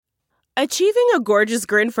Achieving a gorgeous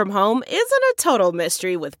grin from home isn't a total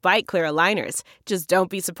mystery with Byte Clear aligners. Just don't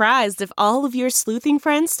be surprised if all of your sleuthing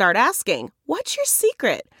friends start asking, "What's your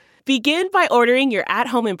secret?" Begin by ordering your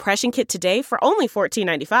at-home impression kit today for only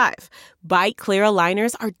 $14.95. Byte Clear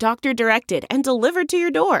aligners are doctor-directed and delivered to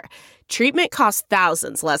your door. Treatment costs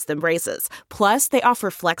thousands less than braces. Plus, they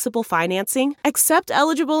offer flexible financing, accept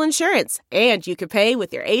eligible insurance, and you can pay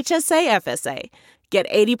with your HSA FSA. Get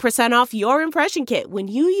 80% off your impression kit when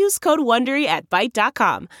you use code WONDERY at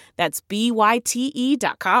Byte.com. That's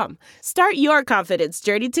BYTE.com. Start your confidence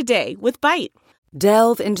journey today with Byte.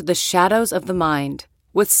 Delve into the shadows of the mind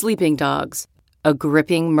with Sleeping Dogs, a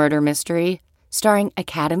gripping murder mystery starring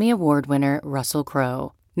Academy Award winner Russell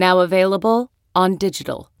Crowe. Now available on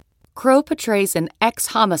digital. Crowe portrays an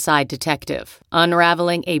ex-homicide detective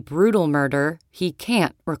unraveling a brutal murder he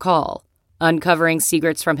can't recall. Uncovering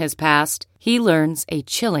secrets from his past, he learns a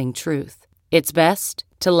chilling truth. It's best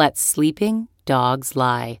to let sleeping dogs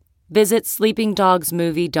lie. Visit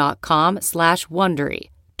sleepingdogsmovie.com/Wondery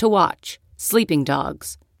to watch Sleeping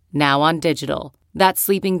Dogs, now on digital. That's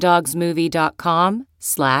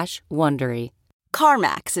sleepingdogsmovie.com/Wondery.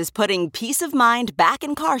 CarMax is putting peace of mind back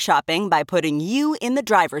in car shopping by putting you in the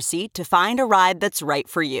driver's seat to find a ride that's right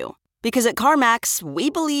for you. Because at CarMax, we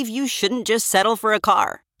believe you shouldn't just settle for a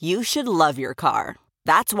car. You should love your car.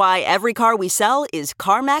 That's why every car we sell is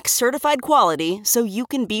CarMax certified quality, so you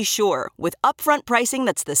can be sure with upfront pricing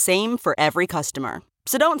that's the same for every customer.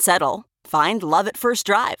 So don't settle. Find love at first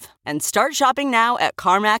drive and start shopping now at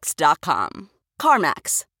CarMax.com.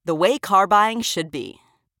 CarMax, the way car buying should be.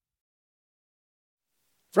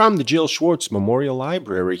 From the Jill Schwartz Memorial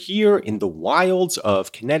Library here in the wilds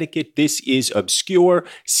of Connecticut, this is Obscure,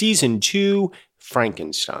 Season 2,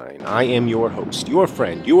 Frankenstein. I am your host, your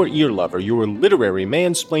friend, your ear lover, your literary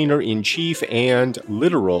mansplainer-in-chief and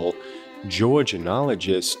literal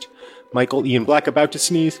Georgianologist, Michael Ian Black, about to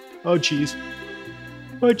sneeze. Oh, jeez.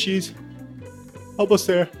 Oh, jeez. Almost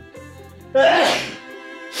there.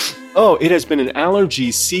 Oh, it has been an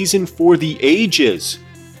allergy season for the ages.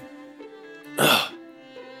 I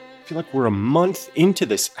feel like we're a month into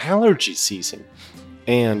this allergy season,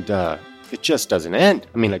 and it just doesn't end.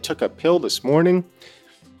 I mean, I took a pill this morning.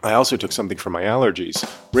 I also took something for my allergies.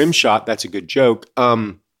 Rim shot, that's a good joke.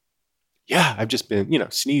 Yeah, I've just been,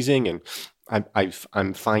 sneezing, and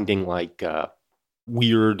I'm finding like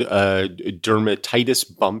weird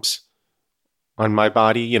dermatitis bumps on my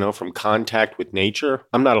body, from contact with nature.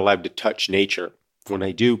 I'm not allowed to touch nature. When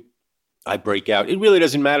I do, I break out. It really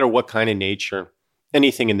doesn't matter what kind of nature.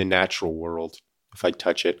 Anything in the natural world. If I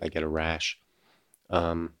touch it, I get a rash.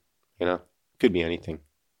 Could be anything.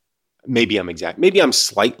 Maybe I'm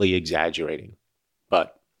slightly exaggerating,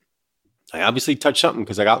 but I obviously touched something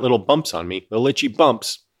because I got little bumps on me, little itchy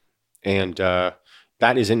bumps, and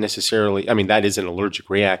that isn't necessarily. I mean, that is an allergic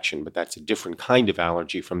reaction, but that's a different kind of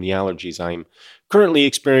allergy from the allergies I'm currently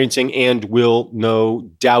experiencing and will no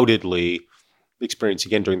doubtedly experience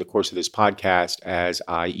again during the course of this podcast as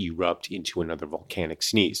I erupt into another volcanic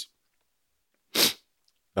sneeze.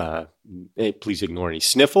 Please ignore any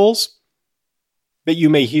sniffles that you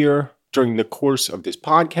may hear during the course of this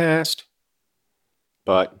podcast,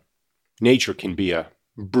 but nature can be a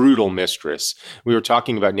brutal mistress. We were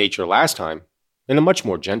talking about nature last time in a much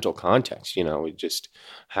more gentle context, just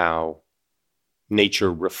how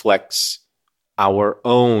nature reflects our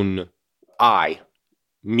own I,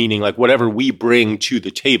 meaning like whatever we bring to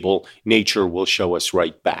the table, nature will show us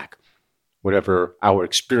right back. Whatever our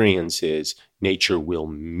experience is, nature will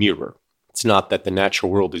mirror. It's not that the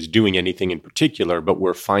natural world is doing anything in particular, but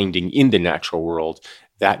we're finding in the natural world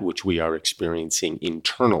that which we are experiencing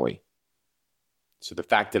internally. So the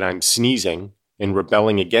fact that I'm sneezing and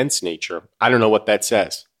rebelling against nature, I don't know what that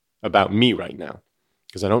says about me right now,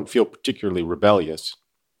 because I don't feel particularly rebellious.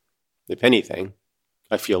 If anything,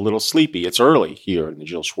 I feel a little sleepy. It's early here in the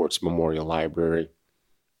Jill Schwartz Memorial Library,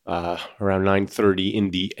 around 9:30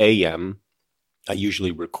 in the a.m. I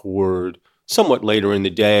usually record somewhat later in the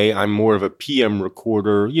day. I'm more of a PM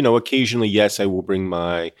recorder. Occasionally, yes, I will bring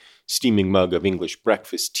my steaming mug of English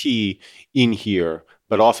breakfast tea in here,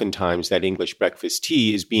 but oftentimes that English breakfast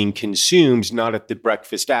tea is being consumed not at the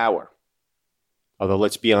breakfast hour. Although,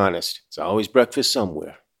 let's be honest, it's always breakfast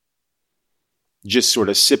somewhere. Just sort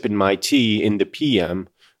of sipping my tea in the PM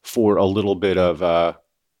for a little bit of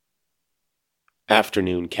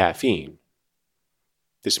afternoon caffeine.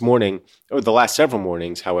 This morning, or the last several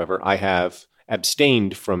mornings, however, I have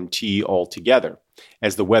abstained from tea altogether.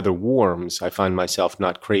 As the weather warms, I find myself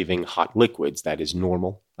not craving hot liquids. That is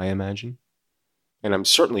normal, I imagine. And I'm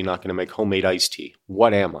certainly not going to make homemade iced tea.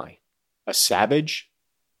 What am I? A savage?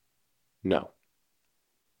 No.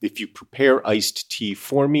 If you prepare iced tea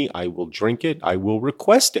for me, I will drink it. I will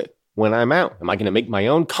request it when I'm out. Am I going to make my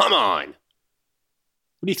own? Come on.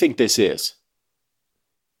 What do you think this is?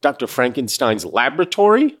 Dr. Frankenstein's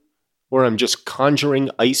laboratory? Or I'm just conjuring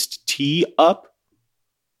iced tea up?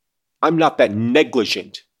 I'm not that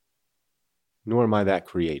negligent. Nor am I that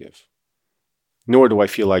creative. Nor do I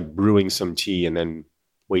feel like brewing some tea and then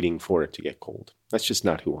waiting for it to get cold. That's just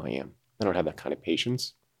not who I am. I don't have that kind of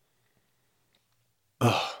patience.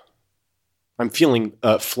 Ugh. I'm feeling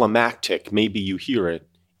phlegmatic. Maybe you hear it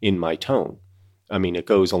in my tone. I mean, it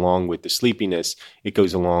goes along with the sleepiness. It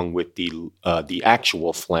goes along with the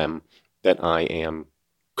actual phlegm that I am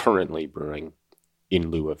currently brewing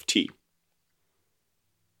in lieu of tea.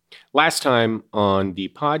 Last time on the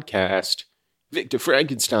podcast, Victor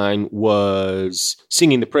Frankenstein was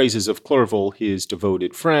singing the praises of Clerval, his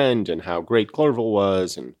devoted friend, and how great Clerval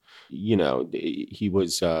was. And, he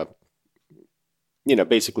was,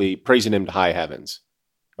 basically praising him to high heavens.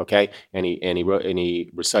 Okay. And he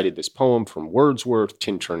recited this poem from Wordsworth,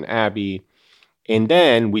 Tintern Abbey. And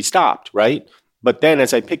then we stopped, right? But then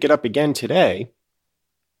as I pick it up again today,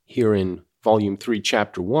 here in Volume 3,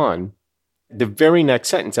 Chapter 1, the very next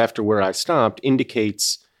sentence after where I stopped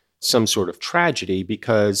indicates some sort of tragedy,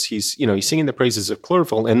 because he's singing the praises of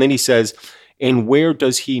Clerval, and then he says, and where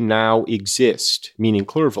does he now exist? Meaning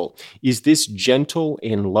Clerval. Is this gentle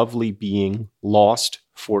and lovely being lost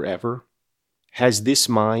forever? Has this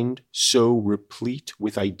mind, so replete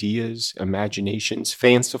with ideas, imaginations,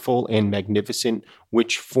 fanciful and magnificent,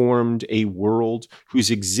 which formed a world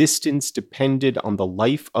whose existence depended on the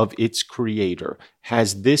life of its creator,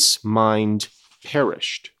 has this mind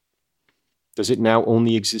perished? Does it now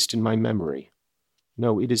only exist in my memory?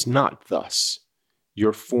 No, it is not thus.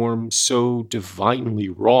 Your form so divinely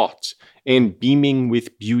wrought and beaming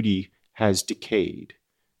with beauty has decayed,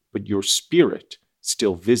 but your spirit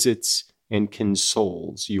still visits and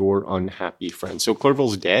consoles your unhappy friend. So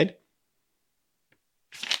Clerval's dead?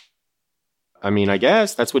 I mean, I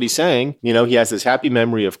guess that's what he's saying. He has this happy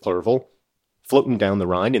memory of Clerval floating down the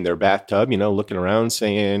Rhine in their bathtub, looking around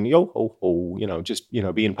saying, yo, ho, ho, just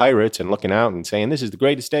being pirates and looking out and saying, this is the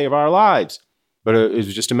greatest day of our lives. But it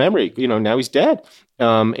was just a memory. Now he's dead.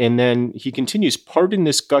 And then he continues, pardon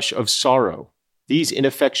this gush of sorrow. These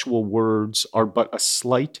ineffectual words are but a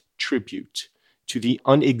slight tribute to the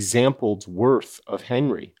unexampled worth of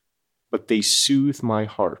Henry, but they soothe my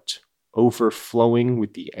heart, overflowing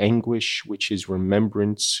with the anguish which his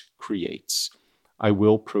remembrance creates. I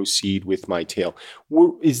will proceed with my tale.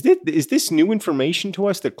 Is this new information to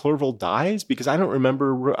us that Clerval dies? Because I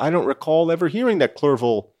don't recall ever hearing that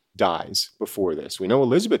Clerval dies before this. We know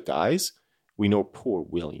Elizabeth dies. We know poor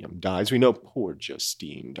William dies. We know poor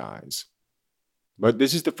Justine dies. But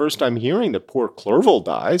this is the first time hearing that poor Clerval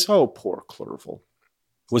dies. Oh, poor Clerval.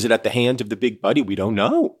 Was it at the hand of the big buddy? We don't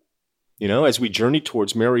know. As we journey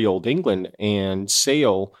towards merry old England and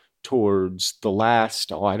sail towards the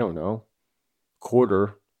last,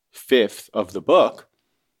 quarter, fifth of the book,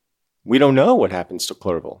 we don't know what happens to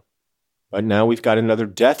Clerval. But now we've got another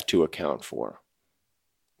death to account for.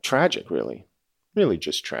 Tragic, really. Really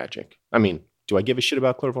just tragic. I mean, do I give a shit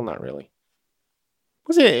about Clerval? Not really.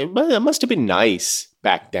 It must have been nice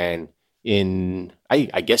back then in,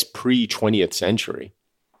 I guess, pre-20th century,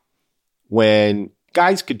 when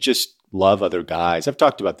guys could just love other guys. I've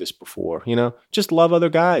talked about this before, just love other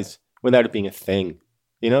guys without it being a thing.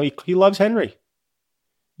 He loves Henry.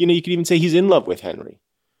 You could even say he's in love with Henry,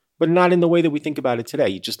 but not in the way that we think about it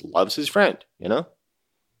today. He just loves his friend,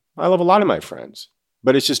 I love a lot of my friends,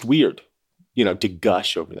 but it's just weird, to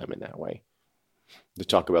gush over them in that way. To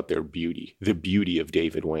talk about their beauty, the beauty of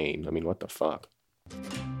David Wayne. I mean, what the fuck?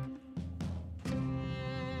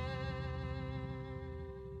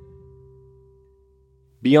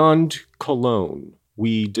 Beyond Cologne,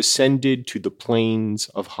 we descended to the plains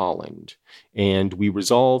of Holland, and we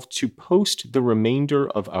resolved to post the remainder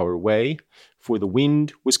of our way, for the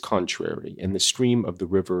wind was contrary, and the stream of the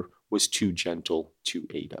river was too gentle to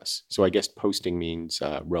aid us. So I guess posting means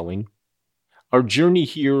rowing. Our journey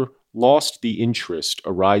here lost the interest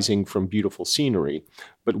arising from beautiful scenery,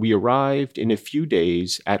 but we arrived in a few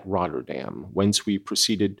days at Rotterdam, whence we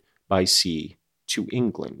proceeded by sea to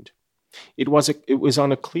England. It was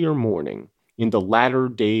on a clear morning in the latter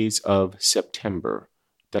days of September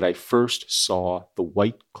that I first saw the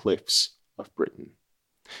white cliffs of Britain.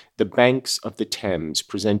 The banks of the Thames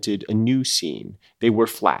presented a new scene. They were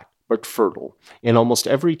flat but fertile, and almost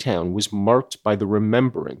every town was marked by the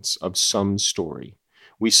remembrance of some story.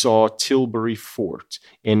 We saw Tilbury Fort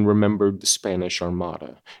and remembered the Spanish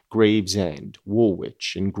Armada, Gravesend,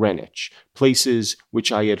 Woolwich, and Greenwich, places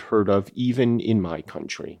which I had heard of even in my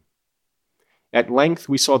country. At length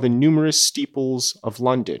we saw the numerous steeples of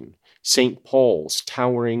London, St. Paul's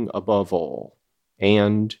towering above all,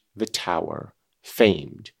 and the Tower,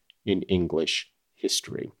 famed in English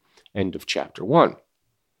history. End of chapter 1.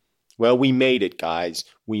 Well, we made it, guys.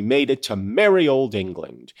 We made it to merry old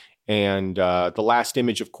England. And the last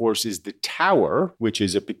image, of course, is the Tower, which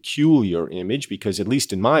is a peculiar image because, at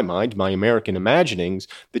least in my mind, my American imaginings,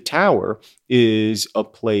 the Tower is a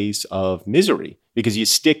place of misery because you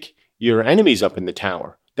stick your enemies up in the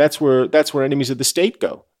Tower. That's where enemies of the state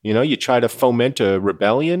go. You know, you try to foment a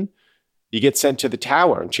rebellion, you get sent to the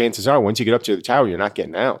Tower, and chances are, once you get up to the Tower, you're not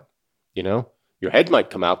getting out. You know, your head might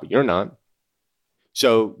come out, but you're not.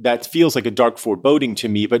 So that feels like a dark foreboding to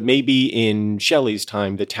me, but maybe in Shelley's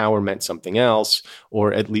time, the Tower meant something else,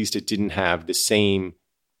 or at least it didn't have the same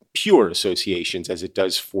pure associations as it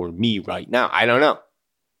does for me right now. I don't know.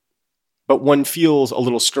 But one feels a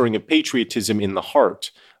little stirring of patriotism in the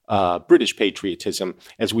heart, British patriotism,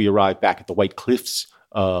 as we arrive back at the White Cliffs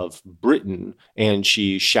of Britain, and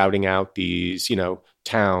she's shouting out these,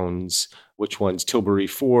 towns, which ones? Tilbury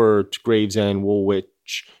Fort, Gravesend,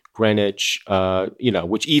 Woolwich, Greenwich,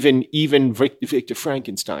 which even Victor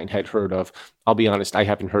Frankenstein had heard of. I'll be honest, I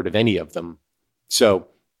haven't heard of any of them. So,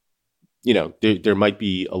 there might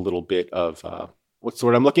be a little bit of, what's the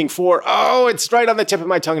word I'm looking for? Oh, it's right on the tip of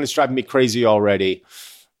my tongue and it's driving me crazy already.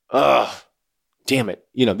 Ugh, damn it.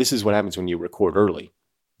 This is what happens when you record early.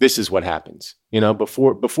 This is what happens.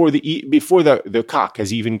 Before the cock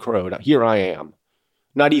has even crowed, here I am.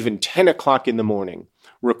 Not even 10 o'clock in the morning,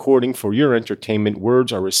 recording for your entertainment.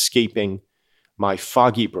 Words are escaping my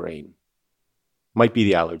foggy brain. Might be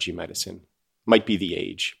the allergy medicine. Might be the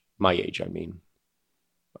age. My age, I mean.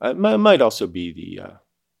 Might also be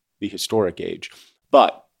the historic age.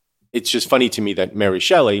 But it's just funny to me that Mary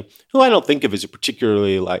Shelley, who I don't think of as a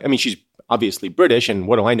particularly she's obviously British, and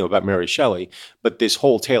what do I know about Mary Shelley? But this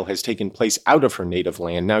whole tale has taken place out of her native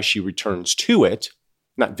land. Now she returns to it.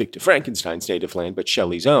 Not Victor Frankenstein's native land, but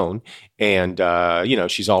Shelley's own. And,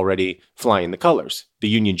 she's already flying the colors. The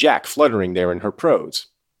Union Jack fluttering there in her prose.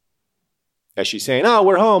 As she's saying, oh,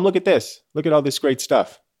 we're home. Look at this. Look at all this great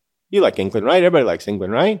stuff. You like England, right? Everybody likes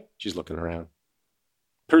England, right? She's looking around.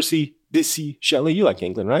 Percy, Bysshe, Shelley, you like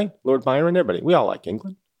England, right? Lord Byron, everybody. We all like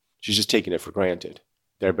England. She's just taking it for granted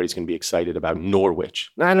that everybody's going to be excited about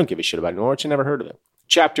Norwich. I don't give a shit about Norwich. I never heard of it.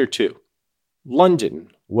 Chapter 2.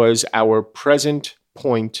 London was our present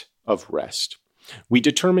point of rest. We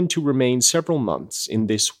determined to remain several months in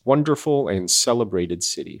this wonderful and celebrated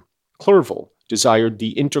city. Clerval desired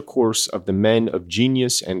the intercourse of the men of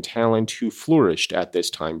genius and talent who flourished at this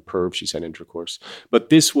time. Perv, she said intercourse. But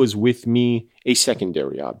this was with me a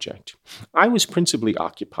secondary object. I was principally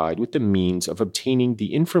occupied with the means of obtaining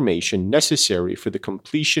the information necessary for the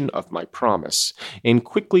completion of my promise, and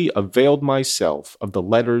quickly availed myself of the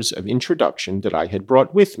letters of introduction that I had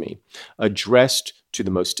brought with me, addressed to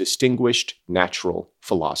the most distinguished natural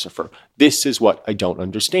philosopher. This is what I don't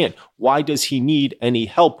understand. Why does he need any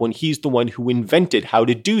help when he's the one who invented how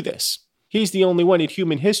to do this? He's the only one in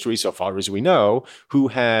human history, so far as we know, who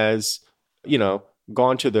has,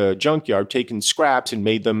 gone to the junkyard, taken scraps, and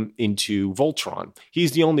made them into Voltron.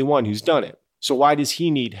 He's the only one who's done it. So why does he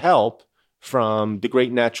need help from the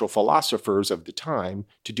great natural philosophers of the time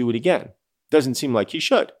to do it again? Doesn't seem like he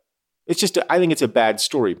should. It's just, I think it's a bad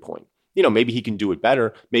story point. Maybe he can do it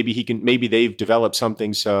better. Maybe they've developed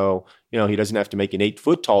something so, he doesn't have to make an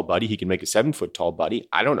 8-foot tall buddy. He can make a 7-foot tall buddy.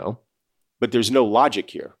 I don't know. But there's no logic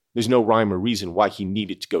here. There's no rhyme or reason why he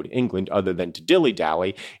needed to go to England other than to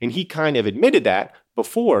dilly-dally. And he kind of admitted that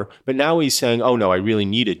before, but now he's saying, oh no, I really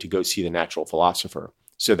needed to go see the natural philosopher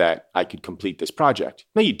so that I could complete this project.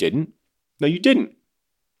 No, you didn't.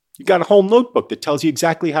 You got a whole notebook that tells you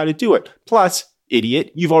exactly how to do it. Plus,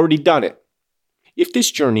 idiot, you've already done it. If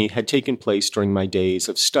this journey had taken place during my days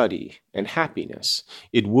of study and happiness,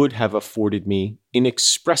 it would have afforded me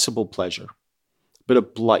inexpressible pleasure. But a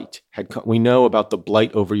blight had come. We know about the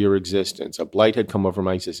blight over your existence. A blight had come over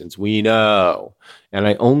my existence. We know. And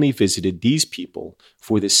I only visited these people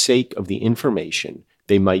for the sake of the information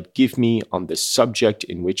they might give me on the subject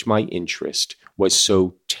in which my interest was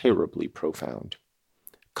so terribly profound.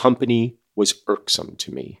 Company was irksome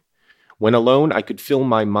to me. When alone, I could fill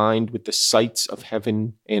my mind with the sights of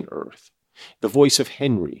heaven and earth. The voice of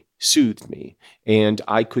Henry soothed me, and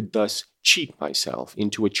I could thus cheat myself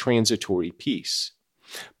into a transitory peace.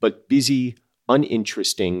 But busy,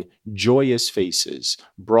 uninteresting, joyous faces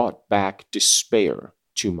brought back despair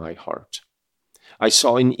to my heart. I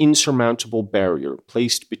saw an insurmountable barrier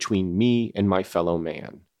placed between me and my fellow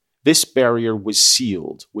man. This barrier was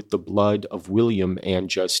sealed with the blood of William and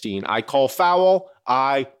Justine. I call foul.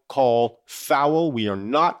 I call foul. We are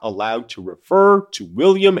not allowed to refer to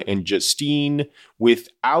William and Justine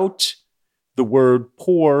without the word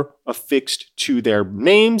poor affixed to their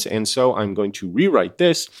names, and so I'm going to rewrite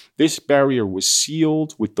this. This barrier was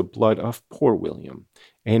sealed with the blood of poor William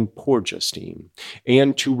and poor Justine,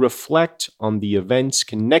 and to reflect on the events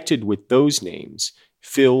connected with those names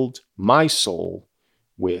filled my soul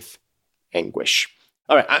with anguish.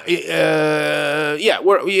 All right,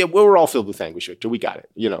 we're all filled with anguish, Victor. We got it.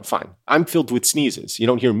 Fine. I'm filled with sneezes. You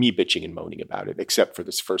don't hear me bitching and moaning about it, except for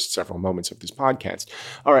this first several moments of this podcast.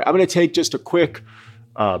 All right, I'm going to take just a quick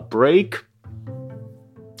break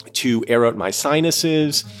to air out my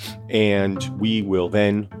sinuses, and we will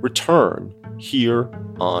then return here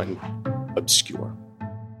on Obscure.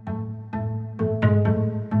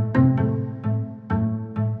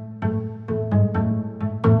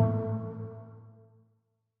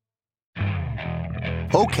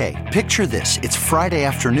 Okay, picture this. It's Friday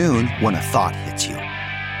afternoon when a thought hits you.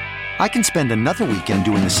 I can spend another weekend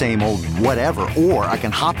doing the same old whatever, or I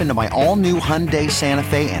can hop into my all-new Hyundai Santa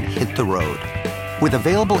Fe and hit the road. With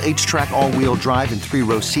available H-Track all-wheel drive and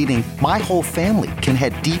 3-row seating, my whole family can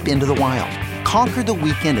head deep into the wild. Conquer the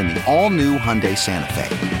weekend in the all-new Hyundai Santa Fe.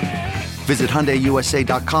 Visit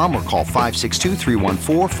HyundaiUSA.com or call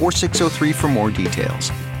 562-314-4603 for more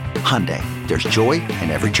details. Hyundai, there's joy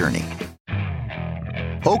in every journey.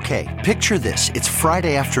 Okay, picture this. It's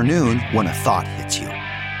Friday afternoon when a thought hits you.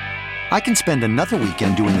 I can spend another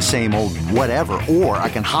weekend doing the same old whatever, or I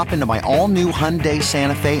can hop into my all-new Hyundai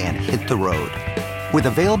Santa Fe and hit the road. With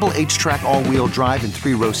available H-Track all-wheel drive and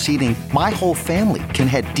 3-row seating, my whole family can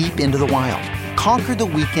head deep into the wild. Conquer the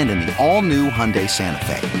weekend in the all-new Hyundai Santa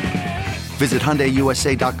Fe. Visit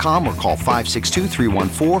HyundaiUSA.com or call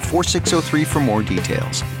 562-314-4603 for more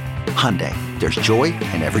details. Hyundai, there's joy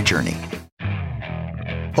in every journey.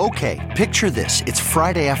 Okay, picture this. It's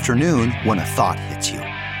Friday afternoon when a thought hits you.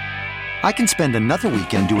 I can spend another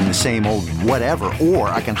weekend doing the same old whatever, or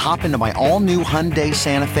I can hop into my all-new Hyundai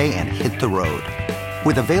Santa Fe and hit the road.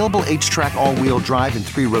 With available H-Track all-wheel drive and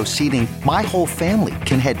 3-row seating, my whole family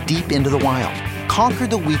can head deep into the wild. Conquer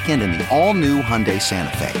the weekend in the all-new Hyundai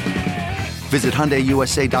Santa Fe. Visit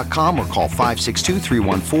HyundaiUSA.com or call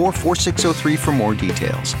 562-314-4603 for more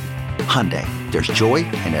details. Hyundai, there's joy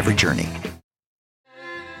in every journey.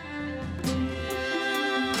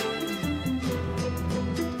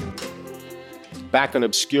 Back on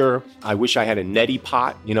Obscure, I wish I had a neti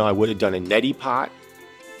pot. I would have done a neti pot.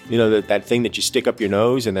 That thing that you stick up your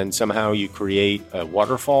nose and then somehow you create a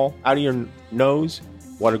waterfall out of your nose.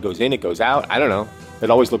 Water goes in, it goes out. I don't know. It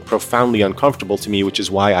always looked profoundly uncomfortable to me, which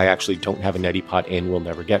is why I actually don't have a neti pot and will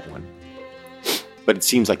never get one. But it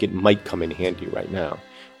seems like it might come in handy right now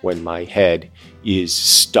when my head is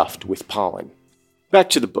stuffed with pollen. Back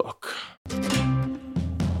to the book.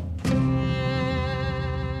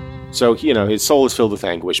 So, his soul is filled with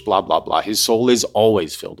anguish, blah, blah, blah. His soul is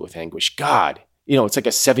always filled with anguish. God, it's like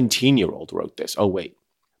a 17-year-old wrote this. Oh, wait.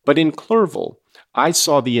 But in Clerval, I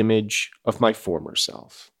saw the image of my former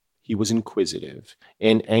self. He was inquisitive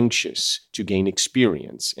and anxious to gain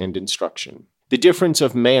experience and instruction. The difference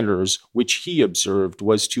of manners which he observed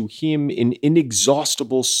was to him an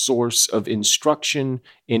inexhaustible source of instruction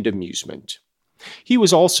and amusement. He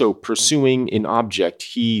was also pursuing an object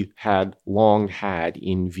he had long had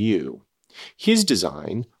in view. His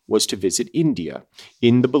design was to visit India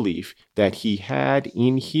in the belief that he had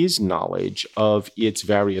in his knowledge of its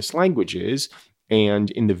various languages and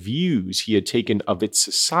in the views he had taken of its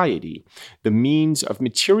society, the means of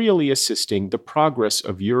materially assisting the progress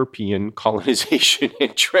of European colonization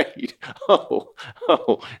and trade.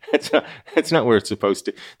 That's not where it's supposed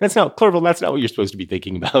to. Clerval, that's not what you're supposed to be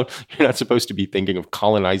thinking about. You're not supposed to be thinking of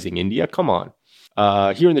colonizing India. Come on.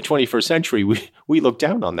 Here in the 21st century, we look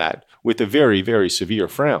down on that with a very, very severe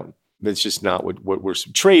frown. That's just not what we're...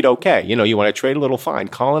 Trade, okay. You want to trade a little, fine.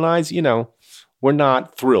 Colonize, we're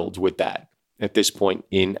not thrilled with that. At this point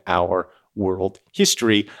in our world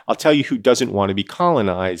history, I'll tell you who doesn't want to be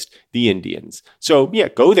colonized: the Indians. So yeah,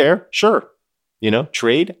 go there, sure.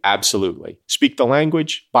 Trade, absolutely. Speak the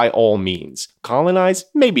language, by all means. Colonize,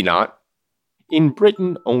 maybe not. In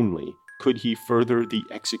Britain only could he further the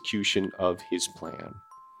execution of his plan.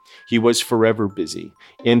 He was forever busy,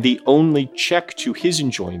 and the only check to his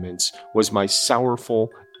enjoyments was my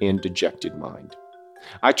sorrowful and dejected mind.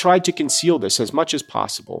 I tried to conceal this as much as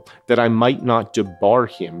possible, that I might not debar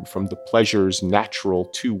him from the pleasures natural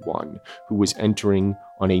to one who was entering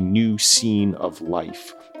on a new scene of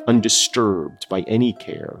life, undisturbed by any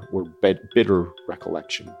care or bitter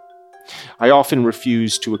recollection. I often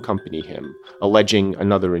refused to accompany him, alleging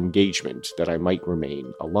another engagement that I might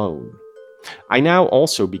remain alone. I now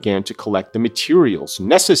also began to collect the materials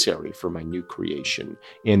necessary for my new creation,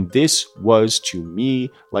 and this was to me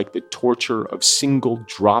like the torture of single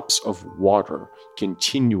drops of water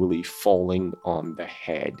continually falling on the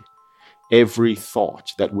head. Every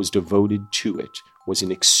thought that was devoted to it was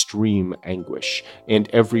in extreme anguish, and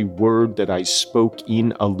every word that I spoke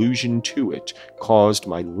in allusion to it caused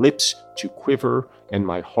my lips to quiver and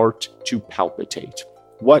my heart to palpitate.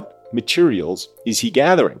 What materials is he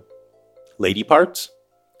gathering? Lady parts?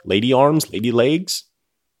 Lady arms? Lady legs?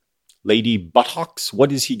 Lady buttocks?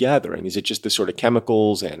 What is he gathering? Is it just the sort of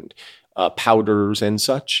chemicals and powders and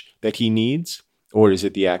such that he needs? Or is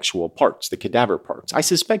it the actual parts, the cadaver parts? I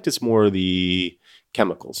suspect it's more the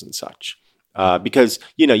chemicals and such. Because,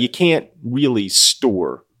 you can't really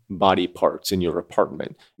store body parts in your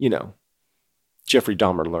apartment. Jeffrey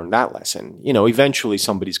Dahmer learned that lesson. Eventually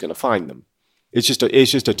somebody's going to find them. It's just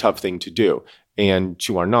a tough thing to do. And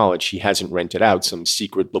to our knowledge, he hasn't rented out some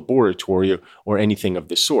secret laboratory or anything of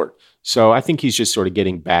the sort. So I think he's just sort of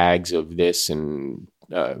getting bags of this and,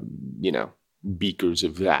 beakers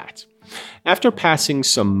of that. After passing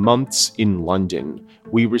some months in London,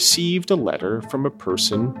 we received a letter from a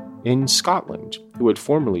person in Scotland who had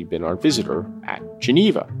formerly been our visitor at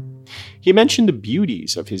Geneva. He mentioned the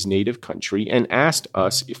beauties of his native country and asked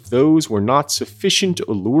us if those were not sufficient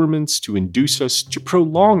allurements to induce us to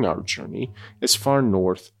prolong our journey as far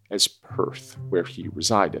north as Perth, where he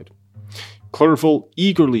resided. Clerval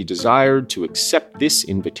eagerly desired to accept this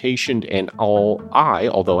invitation, and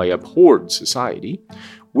although I abhorred society,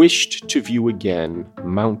 wished to view again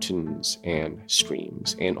mountains and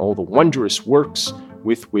streams and all the wondrous works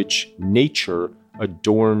with which nature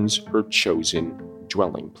adorns her chosen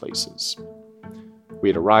dwelling places. We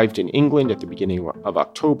had arrived in England at the beginning of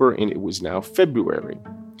October, and it was now February.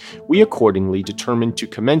 We accordingly determined to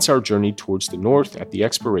commence our journey towards the north at the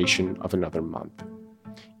expiration of another month.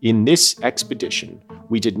 In this expedition,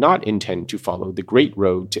 we did not intend to follow the great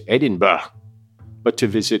road to Edinburgh, but to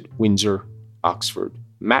visit Windsor, Oxford,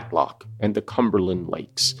 Matlock, and the Cumberland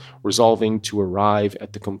Lakes, resolving to arrive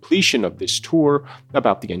at the completion of this tour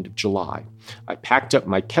about the end of July. I packed up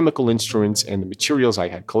my chemical instruments and the materials I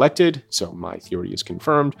had collected, so my theory is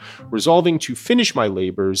confirmed, resolving to finish my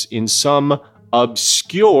labors in some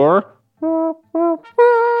obscure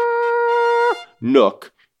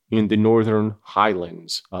nook in the northern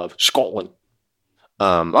highlands of Scotland.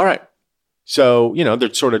 All right. So,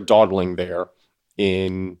 they're sort of dawdling there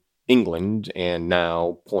in England and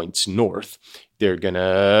now points north. They're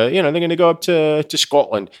gonna go up to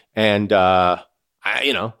Scotland, and I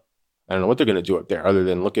don't know what they're gonna do up there other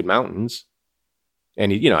than look at mountains.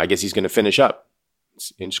 And I guess he's gonna finish up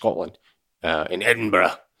in Scotland, in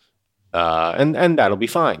Edinburgh, and that'll be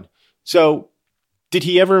fine. So, did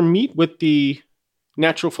he ever meet with the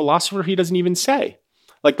natural philosopher? He doesn't even say.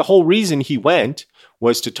 Like, the whole reason he went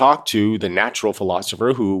was to talk to the natural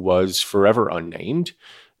philosopher who was forever unnamed.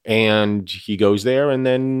 And he goes there, and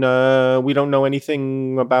then we don't know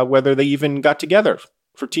anything about whether they even got together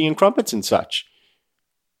for tea and crumpets and such.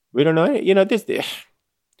 We don't know.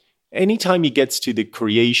 Anytime he gets to the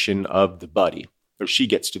creation of the buddy, or she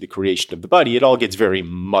gets to the creation of the buddy, it all gets very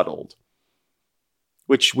muddled,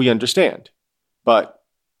 which we understand. But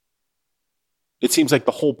it seems like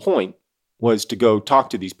the whole point was to go talk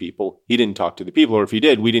to these people. He didn't talk to the people, or if he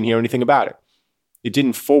did, we didn't hear anything about it. It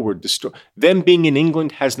didn't forward the story. Them being in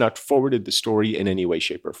England has not forwarded the story in any way,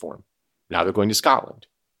 shape, or form. Now they're going to Scotland.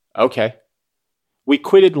 Okay. We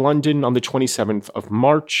quitted London on the 27th of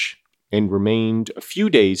March and remained a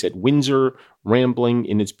few days at Windsor, rambling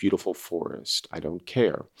in its beautiful forest. I don't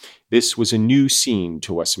care. This was a new scene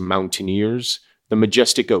to us mountaineers. The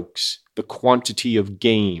majestic oaks, the quantity of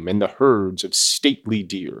game, and the herds of stately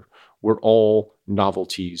deer were all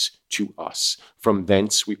novelties to us. From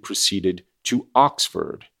thence we proceeded to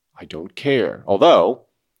Oxford. I don't care. Although,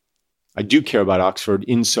 I do care about Oxford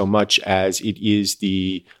in so much as it is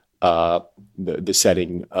the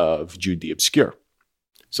setting of Jude the Obscure.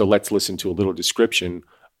 So let's listen to a little description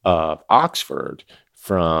of Oxford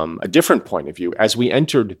from a different point of view. As we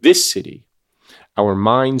entered this city, our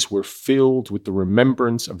minds were filled with the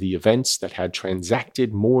remembrance of the events that had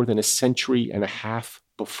transacted more than a century and a half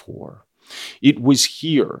before. It was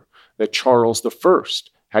here that Charles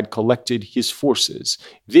I had collected his forces,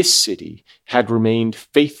 this city had remained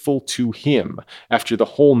faithful to him after the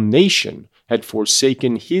whole nation had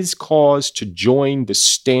forsaken his cause to join the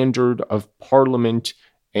standard of Parliament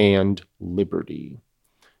and liberty.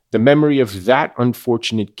 The memory of that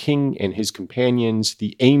unfortunate king and his companions,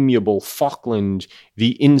 the amiable Falkland,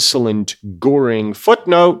 the insolent Goring.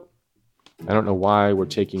 Footnote, I don't know why we're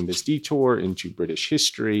taking this detour into British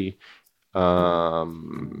history. The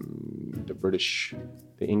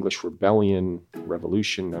English Rebellion,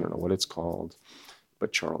 Revolution, I don't know what it's called.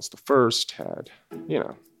 But Charles I had,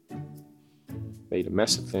 made a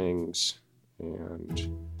mess of things.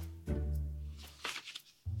 And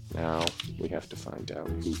now we have to find out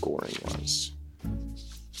who Goring was.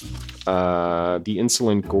 The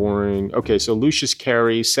insolent Goring. Okay, so Lucius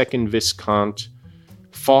Carey, 2nd Viscount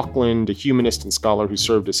Falkland, a humanist and scholar who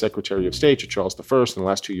served as Secretary of State to Charles I in the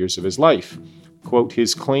last 2 years of his life. Quote,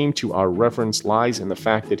 his claim to our reverence lies in the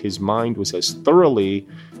fact that his mind was as thoroughly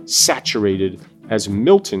saturated as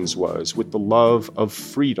Milton's was with the love of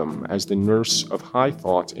freedom as the nurse of high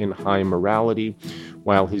thought and high morality,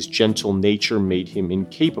 while his gentle nature made him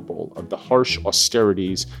incapable of the harsh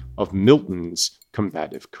austerities of Milton's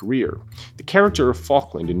combative career. The character of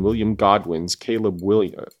Falkland in William Godwin's Caleb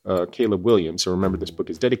Williams, so remember this book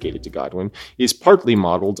is dedicated to Godwin, is partly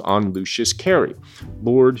modeled on Lucius Carey.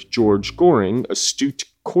 Lord George Goring, astute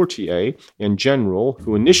courtier and general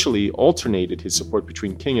who initially alternated his support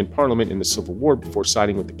between king and parliament in the Civil War before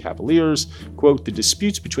siding with the Cavaliers, quote, the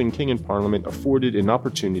disputes between king and parliament afforded an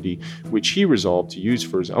opportunity which he resolved to use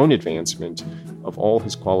for his own advancement. Of all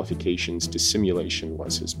his qualifications, dissimulation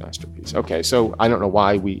was his masterpiece. Okay, so I don't know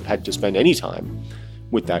why we had to spend any time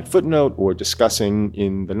with that footnote or discussing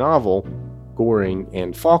in the novel Goring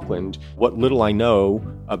and Falkland. What little I know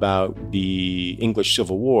about the English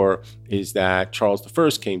Civil War is that Charles I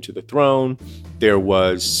came to the throne. There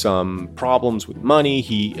was some problems with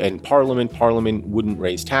money. Parliament wouldn't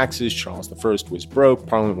raise taxes. Charles I was broke.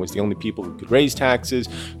 Parliament was the only people who could raise taxes.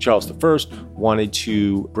 Charles I wanted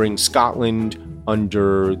to bring Scotland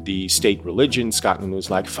under the state religion. Scotland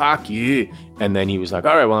was like, fuck you. And then he was like,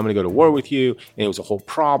 all right, well, I'm going to go to war with you. And it was a whole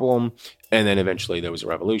problem. And then eventually there was a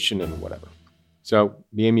revolution and whatever. So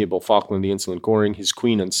the amiable Falkland, the insolent Goring, his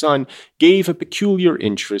queen and son, gave a peculiar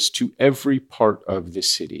interest to every part of the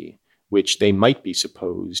city, which they might be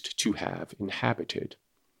supposed to have inhabited.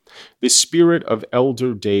 The spirit of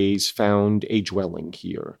elder days found a dwelling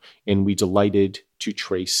here, and we delighted to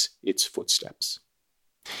trace its footsteps.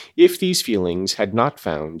 If these feelings had not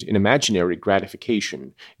found an imaginary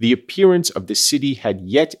gratification, the appearance of the city had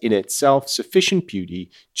yet in itself sufficient beauty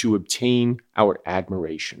to obtain our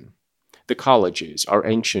admiration. The colleges are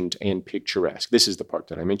ancient and picturesque. This is the part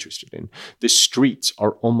that I'm interested in. The streets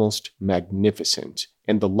are almost magnificent,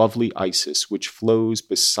 and the lovely Isis, which flows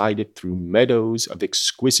beside it through meadows of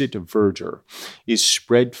exquisite verdure, is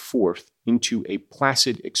spread forth into a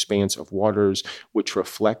placid expanse of waters which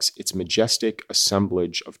reflects its majestic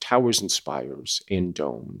assemblage of towers and spires and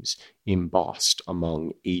domes embossed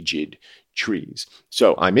among aged trees.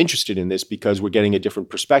 So I'm interested in this because we're getting a different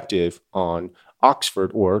perspective on Oxford,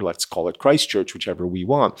 or let's call it Christchurch, whichever we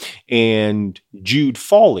want. And Jude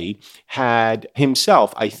Fawley had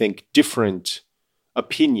himself, I think, different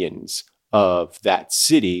opinions of that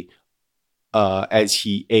city as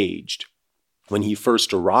he aged. When he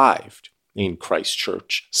first arrived in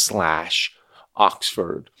Christchurch /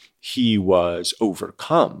 Oxford, he was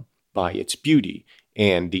overcome by its beauty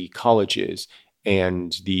and the colleges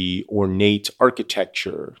and the ornate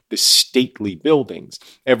architecture, the stately buildings,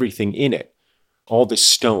 everything in it. All the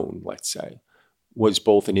stone, let's say, was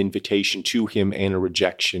both an invitation to him and a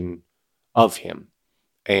rejection of him.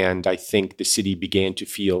 And I think the city began to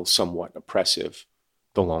feel somewhat oppressive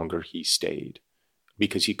the longer he stayed,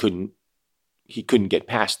 because he couldn't get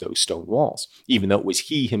past those stone walls, even though it was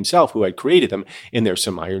he himself who had created them. And there's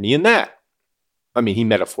some irony in that. I mean, he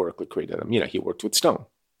metaphorically created them. He worked with stone.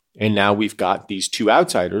 And now we've got these two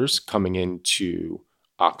outsiders coming into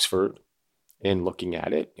Oxford and looking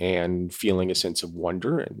at it and feeling a sense of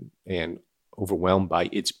wonder and overwhelmed by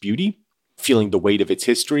its beauty, feeling the weight of its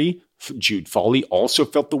history. Jude Fawley also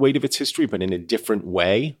felt the weight of its history, but in a different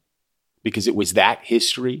way, because it was that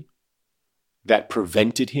history that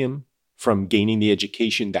prevented him from gaining the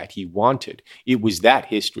education that he wanted. It was that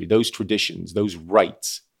history, those traditions, those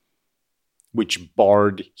rites, which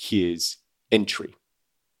barred his entry.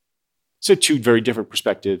 So two very different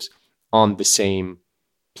perspectives on the same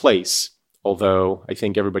place, although I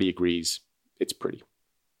think everybody agrees it's pretty.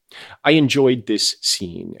 I enjoyed this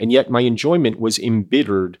scene, and yet my enjoyment was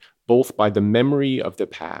embittered both by the memory of the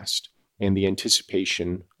past and the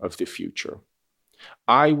anticipation of the future.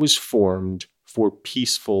 I was formed for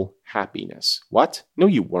peaceful happiness. What? No,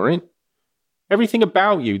 you weren't. Everything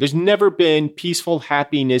about you. There's never been peaceful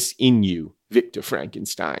happiness in you, Victor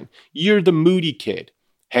Frankenstein. You're the moody kid.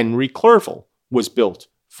 Henry Clerval was built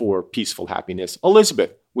for peaceful happiness.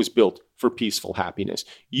 Elizabeth was built for peaceful happiness.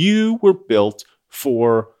 You were built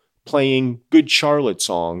for playing Good Charlotte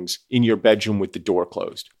songs in your bedroom with the door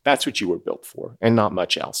closed. That's what you were built for, and not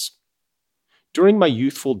much else. During my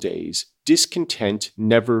youthful days, discontent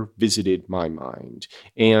never visited my mind,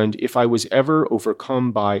 and if I was ever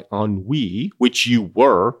overcome by ennui, which you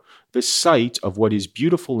were, the sight of what is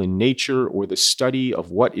beautiful in nature or the study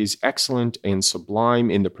of what is excellent and sublime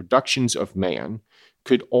in the productions of man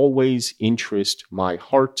could always interest my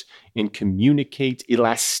heart and communicate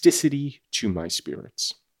elasticity to my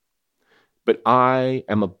spirits. But I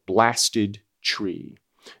am a blasted tree.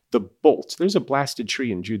 The bolt, there's a blasted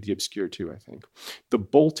tree in Jude the Obscure too, I think. The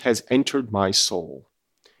bolt has entered my soul,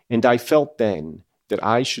 and I felt then that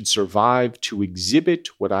I should survive to exhibit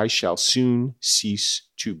what I shall soon cease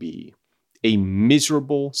to be, a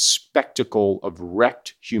miserable spectacle of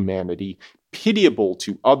wrecked humanity, pitiable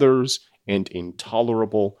to others and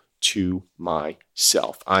intolerable to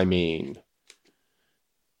myself. I mean,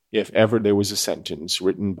 if ever there was a sentence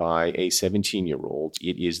written by a 17-year-old,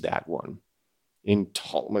 it is that one.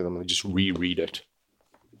 Let me just reread it,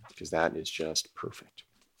 because that is just perfect.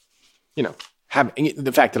 You know, having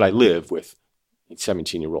the fact that I live with a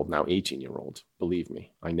 17-year-old, now 18-year-old, believe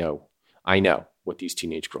me, I know what these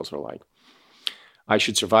teenage girls are like. I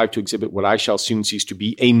should survive to exhibit what I shall soon cease to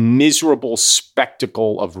be, a miserable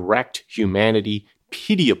spectacle of wrecked humanity,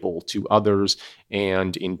 pitiable to others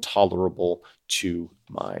and intolerable to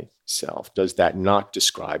myself. Does that not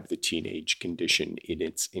describe the teenage condition in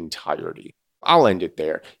its entirety? I'll end it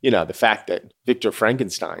there. You know, the fact that Victor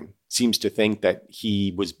Frankenstein seems to think that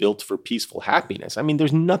he was built for peaceful happiness. I mean,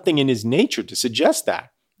 there's nothing in his nature to suggest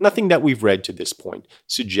that. Nothing that we've read to this point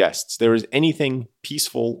suggests there is anything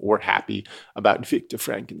peaceful or happy about Victor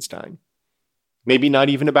Frankenstein. Maybe not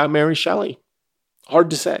even about Mary Shelley.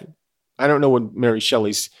 Hard to say. I don't know what Mary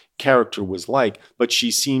Shelley's character was like, but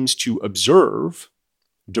she seems to observe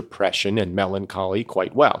depression and melancholy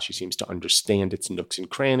quite well. She seems to understand its nooks and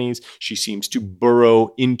crannies. She seems to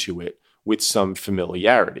burrow into it with some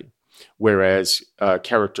familiarity. Whereas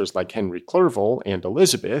characters like Henry Clerval and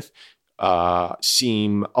Elizabeth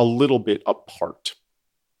seem a little bit apart,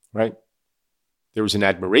 right? There was an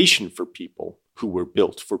admiration for people who were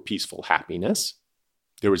built for peaceful happiness.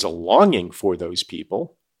 There was a longing for those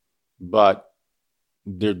people, but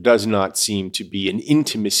there does not seem to be an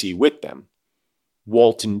intimacy with them.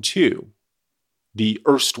 Walton, too, the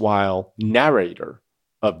erstwhile narrator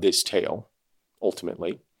of this tale,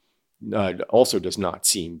 ultimately, also does not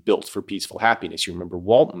seem built for peaceful happiness. You remember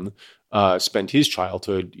Walton spent his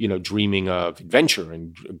childhood, dreaming of adventure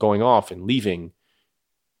and going off and leaving,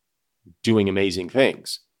 doing amazing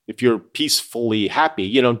things. If you're peacefully happy,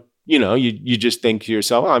 you just think to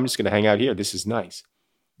yourself, I'm just going to hang out here. This is nice.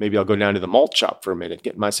 Maybe I'll go down to the malt shop for a minute,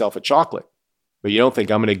 get myself a chocolate. But you don't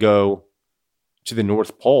think I'm going to go to the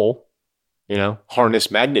North Pole, harness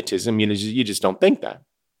magnetism. You just don't think that.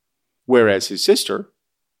 Whereas his sister,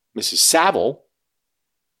 Mrs. Saville,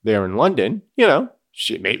 there in London,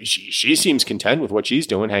 she seems content with what she's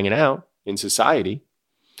doing, hanging out in society.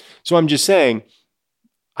 So I'm just saying,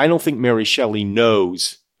 I don't think Mary Shelley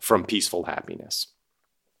knows from peaceful happiness.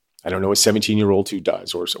 I don't know a 17-year-old who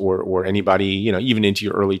does, or anybody, even into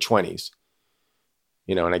your early 20s.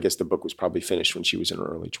 And I guess the book was probably finished when she was in her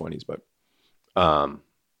early 20s, but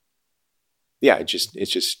yeah,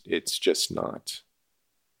 it's just not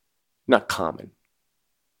common.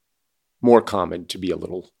 More common to be a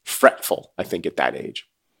little fretful, I think, at that age.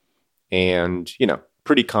 And,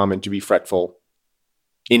 pretty common to be fretful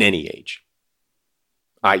in any age.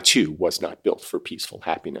 I, too, was not built for peaceful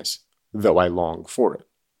happiness, though I long for it.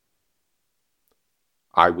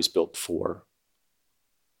 I was built for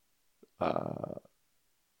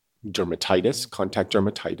dermatitis, contact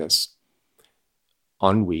dermatitis,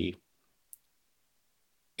 ennui,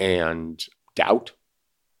 and doubt.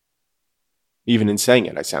 Even in saying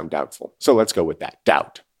it, I sound doubtful. So let's go with that,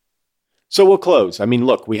 doubt. So we'll close. I mean,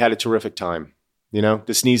 look, we had a terrific time.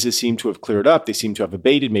 The sneezes seem to have cleared up. They seem to have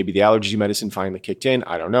abated. Maybe the allergy medicine finally kicked in.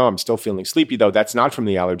 I don't know. I'm still feeling sleepy, though. That's not from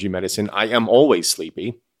the allergy medicine. I am always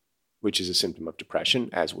sleepy, which is a symptom of depression,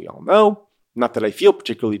 as we all know. Not that I feel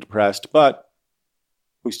particularly depressed, but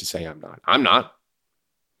who's to say I'm not? I'm not.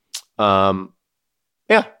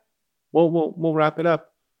 Yeah. We'll wrap it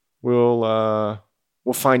up. We'll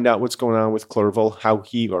We'll find out what's going on with Clerval,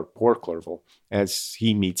 poor Clerval, as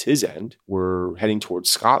he meets his end. We're heading towards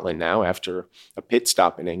Scotland now after a pit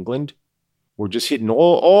stop in England. We're just hitting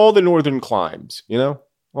all the northern climes,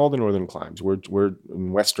 all the northern climes. We're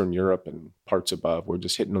in Western Europe and parts above. We're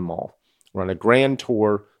just hitting them all. We're on a grand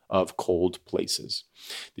tour of cold places.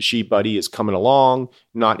 The She Buddy is coming along,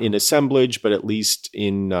 not in assemblage, but at least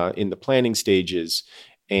in the planning stages.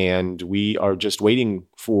 And we are just waiting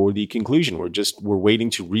for the conclusion. We're waiting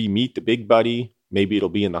to re-meet the Big Buddy. Maybe it'll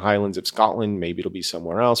be in the Highlands of Scotland. Maybe it'll be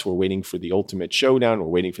somewhere else. We're waiting for the ultimate showdown. We're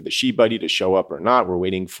waiting for the She Buddy to show up or not. We're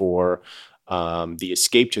waiting for the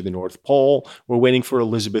escape to the North Pole. We're waiting for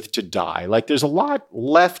Elizabeth to die. Like, there's a lot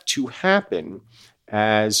left to happen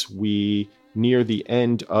as we near the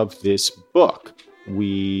end of this book.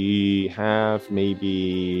 We have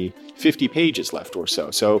maybe 50 pages left or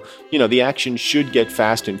so. So, the action should get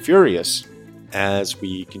fast and furious as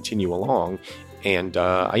we continue along. And,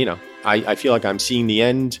 I feel like I'm seeing the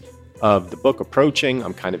end of the book approaching.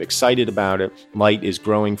 I'm kind of excited about it. Light is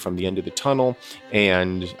growing from the end of the tunnel.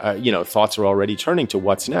 And, thoughts are already turning to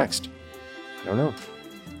what's next. I don't know.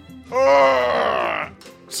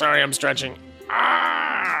 Sorry, I'm stretching.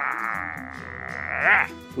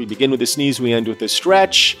 We begin with a sneeze, we end with a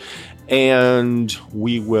stretch, and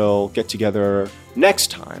we will get together next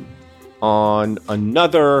time on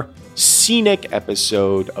another scenic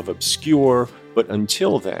episode of Obscure. But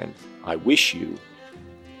until then, I wish you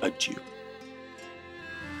adieu.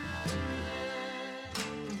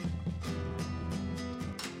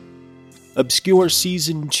 Obscure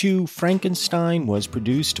Season 2 Frankenstein was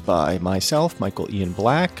produced by myself, Michael Ian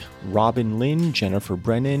Black, Robin Lynn, Jennifer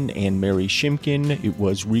Brennan, and Mary Shimkin. It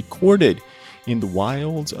was recorded in the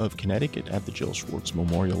wilds of Connecticut at the Jill Schwartz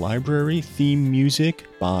Memorial Library. Theme music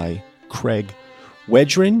by Craig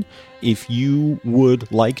Wedren. If you would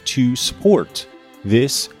like to support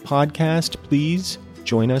this podcast, please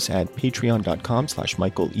join us at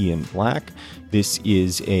patreon.com/Michael Ian Black. This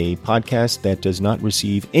is a podcast that does not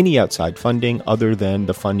receive any outside funding other than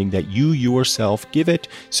the funding that you yourself give it.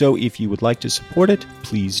 So if you would like to support it,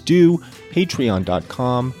 please do.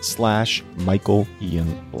 Patreon.com/Michael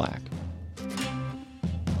Ian Black.